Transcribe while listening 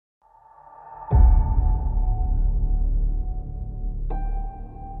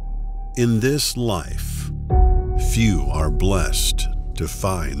In this life, few are blessed to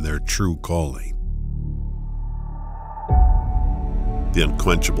find their true calling. The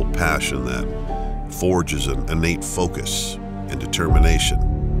unquenchable passion that forges an innate focus and determination.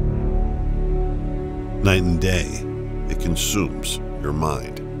 Night and day, it consumes your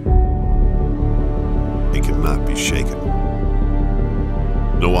mind. It cannot be shaken.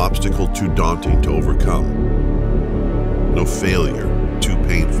 No obstacle too daunting to overcome. No failure too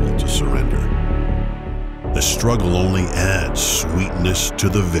painful to surrender. The struggle only adds sweetness to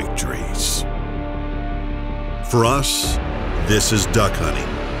the victories. For us, this is duck hunting.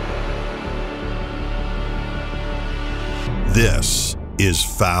 This is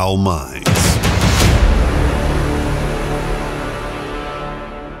Foul Minds.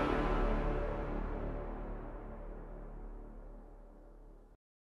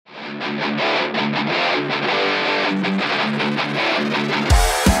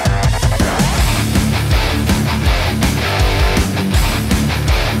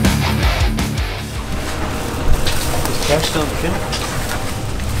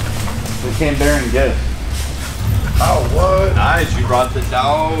 We came there and get it. Oh, what? Nice, you brought the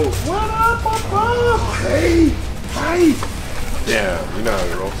dog. What up, what up? Hey, hi. Yeah, you know how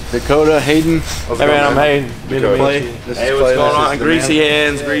it rolls. Dakota, Hayden. Hey man, I'm Hayden. Clay. Hey, what's going on? Greasy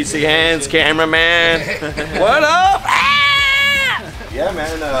hands, cameraman. What up? Yeah,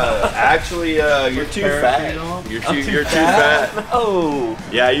 man. Actually, you're too fat. You're too fat. Oh.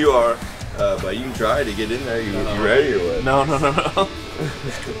 Yeah, you are. But you can try to get in there. You ready or what? No.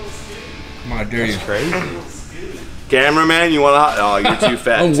 My dirty. That's crazy. Cameraman, you want to? Oh, you're too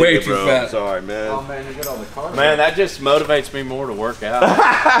fat. I'm way too too fat. Sorry, man. Oh man, you get all the carbs. Man, that just motivates me more to work out.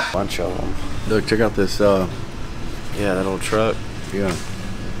 Bunch of them. Look, check out this. Yeah, that old truck. Yeah,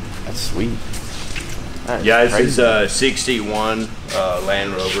 That's sweet. That Yeah, is this is 61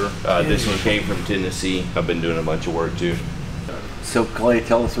 Land Rover. This one came from Tennessee. I've been doing a bunch of work too. So Clay,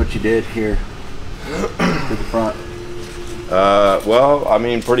 tell us what you did here to the front. Well, I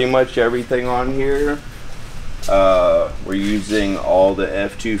mean, pretty much everything on here. We're using all the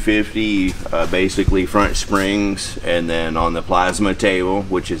F250, basically front springs, and then on the plasma table,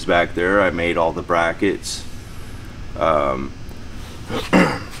 which is back there, I made all the brackets.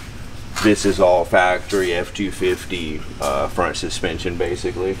 This is all factory F250 front suspension,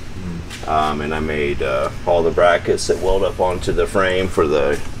 basically. And I made all the brackets that weld up onto the frame for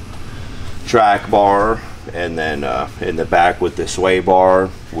the track bar, and then in the back with the sway bar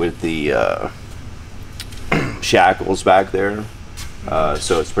with the shackles back there.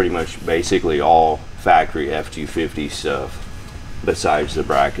 So it's pretty much basically all factory F250 stuff besides the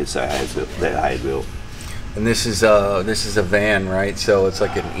brackets that I had built. And this is a van, right? So it's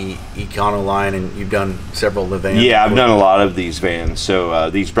like an Econo line, and you've done several of the vans. Yeah, I've done a lot of these vans. So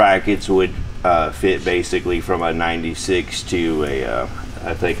these brackets would fit basically from a 96 to a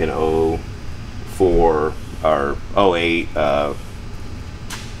I think an 04 or 08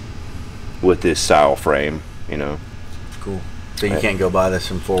 with this style frame, you know. Cool. So you can't go buy this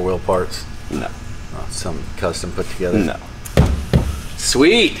in 4-wheel parts? No. Some custom put together? No.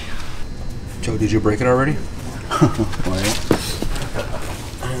 Sweet! Joe, did you break it already? Well,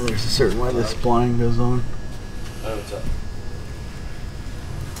 there's a certain way this spline goes on. Oh, what's up?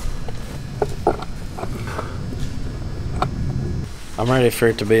 I'm ready for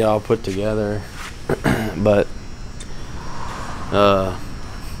it to be all put together, but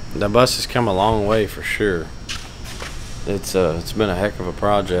the bus has come a long way for sure. It's been a heck of a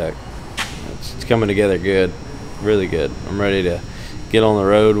project. It's coming together good, really good. I'm ready to get on the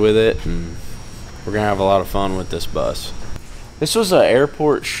road with it, and we're gonna have a lot of fun with this bus. This was an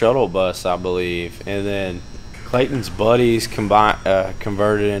airport shuttle bus, I believe, and then Clayton's buddies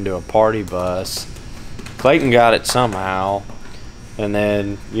converted into a party bus. Clayton got it somehow, and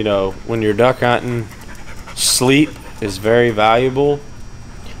then, you know, when you're duck hunting, sleep is very valuable.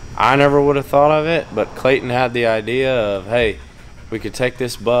 I never would have thought of it, but Clayton had the idea of, hey, we could take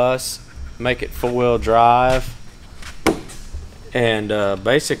this bus, make it 4-wheel drive, and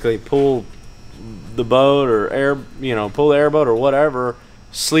basically pull the boat or pull the airboat or whatever,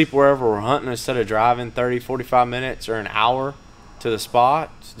 sleep wherever we're hunting instead of driving 30-45 minutes or an hour to the spot.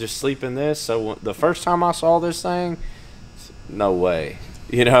 Just sleep in this. So the first time I saw this thing, no way,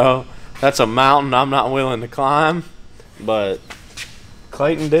 that's a mountain I'm not willing to climb, but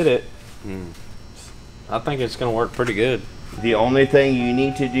Clayton did it. I think it's gonna work pretty good. The only thing you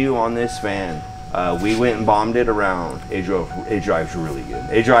need to do on this van, we went and bombed it around. It drives really good.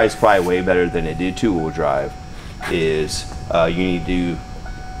 It drives probably way better than it did 2-wheel drive. Is you need to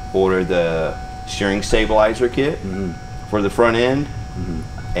order the steering stabilizer kit for the front end,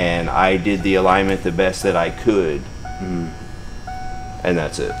 and I did the alignment the best that I could, and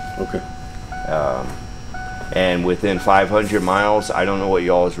that's it. Okay. And within 500 miles, I don't know what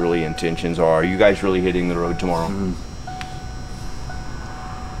y'all's really intentions are. Are you guys really hitting the road tomorrow?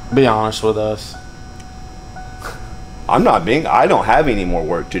 Be honest with us. I'm not being. I don't have any more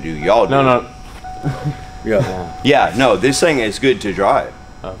work to do. Y'all do. No. Yeah, no. This thing is good to drive.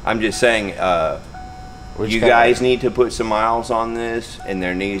 Oh. I'm just saying. You guys need to put some miles on this, and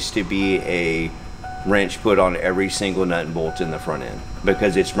there needs to be a wrench put on every single nut and bolt in the front end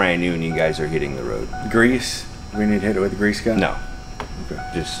because it's brand new and you guys are hitting the road. Grease. We need to hit it with a grease gun? No. Okay.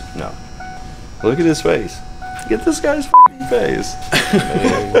 Just no. Look at his face. Get this guy's fucking face.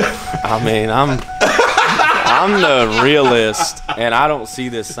 I mean, I'm the realist, and I don't see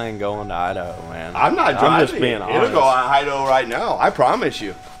this thing going to Idaho, man. I'm not driving. I'm just being honest. It'll go to Idaho right now. I promise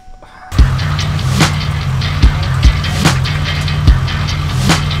you.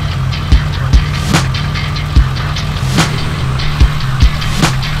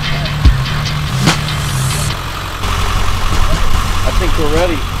 I think we're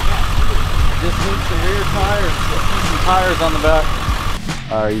ready. Just need some rear tires, some tires on the back.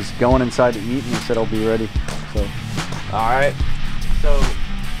 He's going inside to eat, and he said he'll be ready. So, all right. So,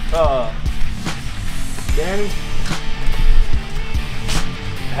 Danny,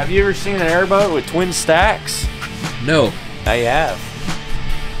 have you ever seen an airboat with twin stacks? no. Now you have.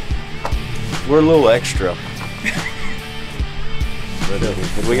 We're a little extra.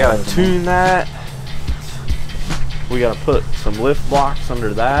 We gotta tune that. We gotta put some lift blocks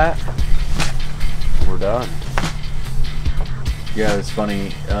under that. We're done. Yeah, it's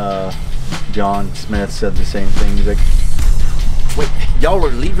funny. John Smith said the same thing. He's like, "Wait, y'all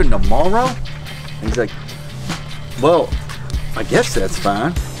are leaving tomorrow?" And he's like, "Well, I guess that's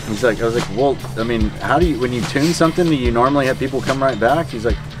fine." He's like, I was like, "Well, I mean, how do you, when you tune something, do you normally have people come right back?" He's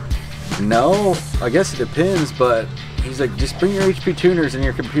like, "No, I guess it depends, but," he's like, "just bring your HP tuners and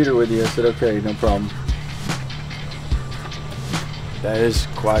your computer with you." I said, "Okay, no problem." That is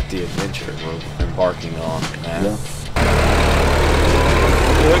quite the adventure we're embarking on, man. Yeah.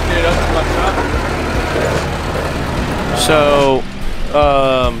 So,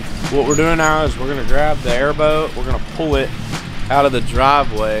 what we're doing now is we're gonna grab the airboat, we're gonna pull it out of the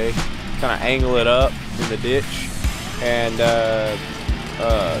driveway, kind of angle it up in the ditch, and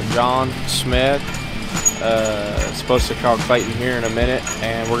John Smith is supposed to call Clayton here in a minute,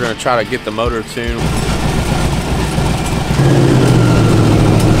 and we're gonna try to get the motor tuned.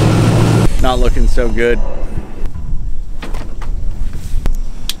 Not looking so good.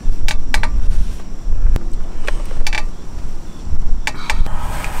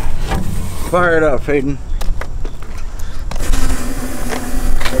 Fire it up, Hayden.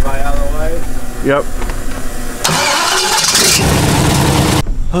 Everybody out of the way? Yep.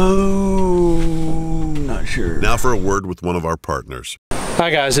 Oh, not sure. Now for a word with one of our partners. Hi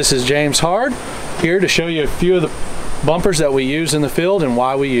guys, this is James Hard here to show you a few of the bumpers that we use in the field and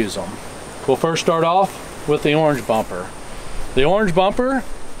why we use them. We'll first start off with the orange bumper. The orange bumper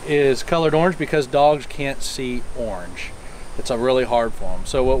is colored orange because dogs can't see orange. It's really hard for them.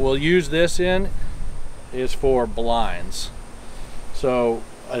 So what we'll use this in is for blinds. So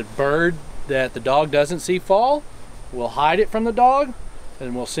a bird that the dog doesn't see fall, we'll hide it from the dog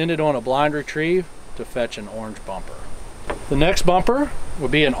and we'll send it on a blind retrieve to fetch an orange bumper. The next bumper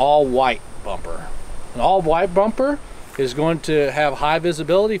would be an all white bumper. An all white bumper is going to have high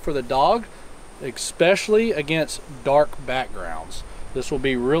visibility for the dog, especially against dark backgrounds. This will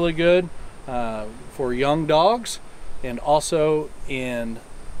be really good for young dogs and also in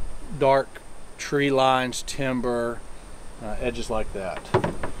dark tree lines, timber, edges like that.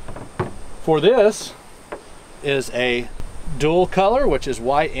 For this is a dual color, which is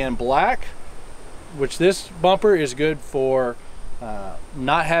white and black, which this bumper is good for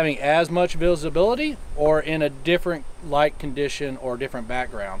not having as much visibility or in a different light condition or different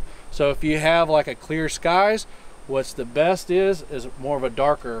background. So if you have like a clear skies, what's the best is more of a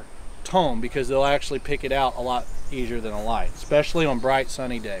darker tone because they'll actually pick it out a lot easier than a light, especially on bright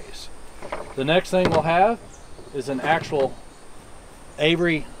sunny days. The next thing we'll have is an actual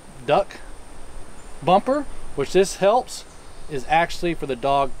Avery duck bumper, which this helps is actually for the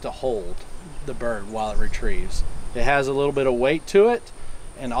dog to hold the bird while it retrieves. It has a little bit of weight to it,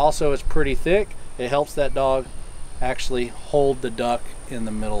 and also it's pretty thick. It helps that dog actually hold the duck in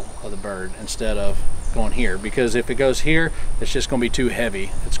the middle of the bird instead of going here, because if it goes here, it's just going to be too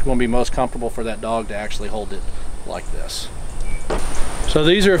heavy. It's going to be most comfortable for that dog to actually hold it like this. So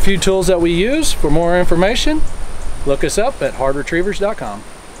these are a few tools that we use. For more information, look us up at hardretrievers.com.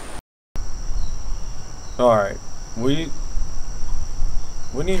 All right, we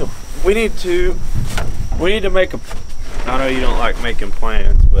We need to make a. I know you don't like making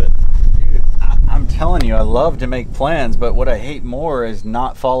plans, but I'm telling you, I love to make plans, but what I hate more is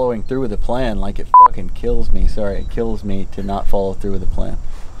not following through with a plan. Like, it fucking kills me. Sorry, it kills me to not follow through with a plan.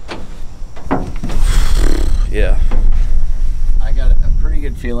 yeah. I got a pretty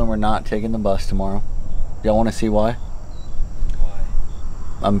good feeling we're not taking the bus tomorrow. Y'all want to see why? Why?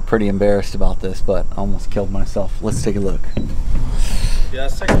 I'm pretty embarrassed about this, but I almost killed myself. Let's take a look. Yeah,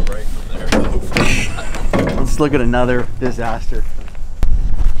 let's take a break from there. Let's look at another disaster.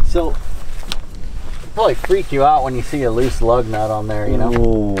 So, probably freak you out when you see a loose lug nut on there, you know?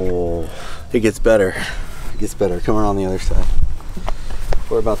 Oh. It gets better. It gets better. Come on the other side.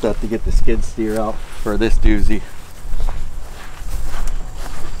 We're about to get the skid steer out for this doozy.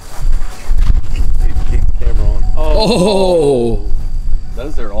 Keep the camera on. Oh!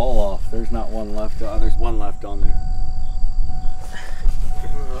 Those are all off. There's not one left. There's one left on there.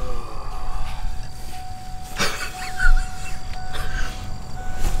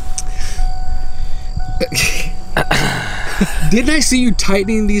 Didn't I see you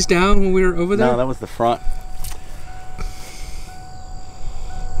tightening these down when we were over there? No, that was the front.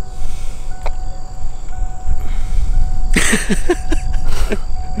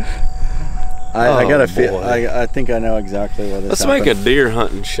 I gotta feel. I think I know exactly what this. Let's happened. make a deer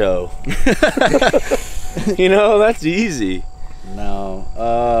hunting show. You know, that's easy. No,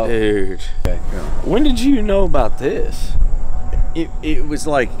 Dude. okay. When did you know about this? It was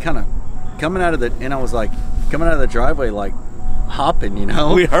like kind of coming out of the, and I was like coming out of the driveway, like hopping, you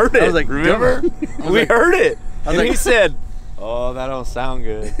know. We heard it. I was like, remember? We heard it. And like, he said, "Oh, that don't sound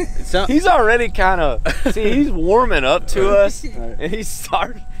good." So, He's already kind of he's warming up to us, Right.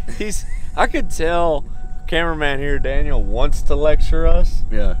 and I could tell cameraman here Daniel wants to lecture us,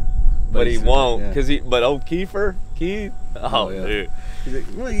 yeah, but he he's- won't yeah. but old Keith, Oh, yeah. dude. He's like,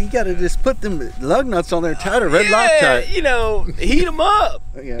 well, you gotta just put them lug nuts on there tighter, red lock tight. You know, heat them up.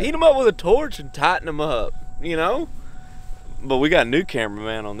 Yeah. Heat them up with a torch and tighten them up, you know? But we got a new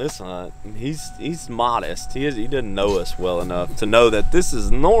cameraman on this hunt, and he's modest. He doesn't know us well enough to know that this is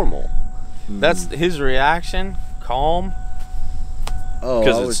normal. That's his reaction, calm, Oh,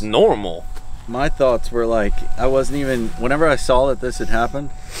 because it's normal. my thoughts were like, I wasn't even, whenever I saw that this had happened,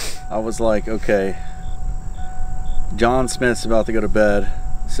 I was like, okay, John Smith's about to go to bed,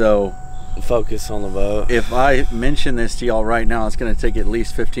 so Focus on the boat. if I mention this to y'all right now, it's going to take at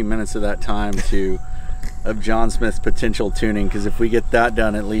least 15 minutes of that time of John Smith's potential tuning, because if we get that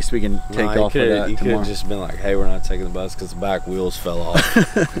done, at least we can take off of that You could tomorrow. have just been like, "Hey, we're not taking the bus because the back wheels fell off."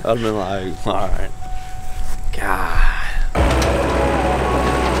 I'd have been like, "All right, God."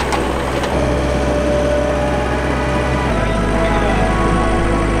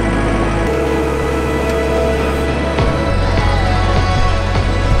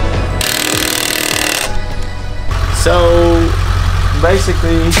 So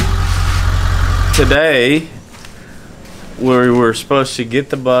basically, today we were supposed to get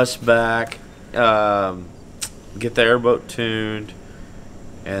the bus back, get the airboat tuned,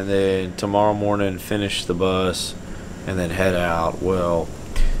 and then tomorrow morning finish the bus and then head out. Well,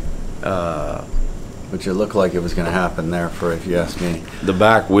 Which it looked like it was going to happen there, for if you ask me. the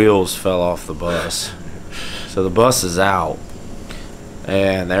back wheels fell off the bus, so the bus is out.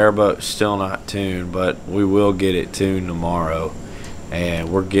 And the airboat's still not tuned, but we will get it tuned tomorrow.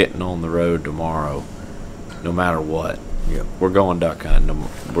 And we're getting on the road tomorrow, no matter what. Yep. We're going duck hunting.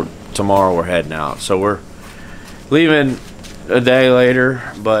 Tomorrow we're heading out. So we're leaving a day later,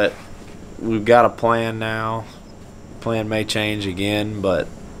 but we've got a plan now. Plan may change again, but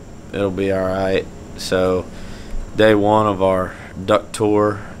it'll be all right. So day one of our duck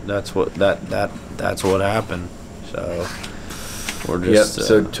tour, that's what happened. So we're just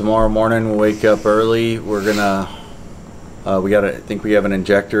So tomorrow morning we'll wake up early. We're gonna I think we have an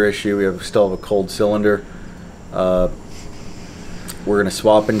injector issue. We still have a cold cylinder. We're gonna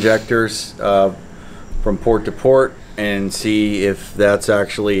swap injectors from port to port and see if that's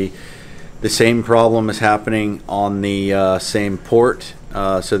actually the same problem is happening on the same port.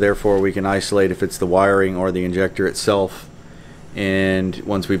 So therefore we can isolate if it's the wiring or the injector itself. And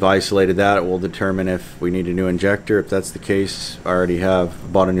once we've isolated that, it will determine if we need a new injector. If that's the case, I already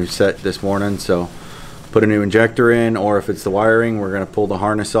bought a new set this morning, so put a new injector in. Or if it's the wiring, we're going to pull the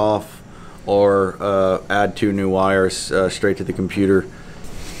harness off or add 2 new wires straight to the computer,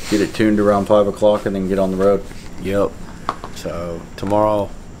 get it tuned around 5 o'clock, and then get on the road. Yep. So tomorrow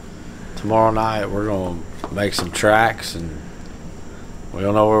night we're gonna make some tracks, and we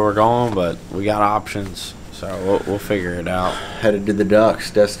don't know where we're going, but we got options. So we'll figure it out. Headed to the ducks,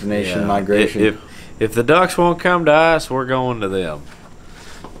 destination Yeah. migration. If the ducks won't come to us, we're going to them.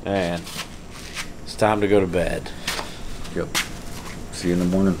 And it's time to go to bed. Yep. See you in the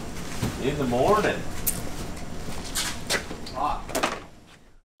morning. In the morning.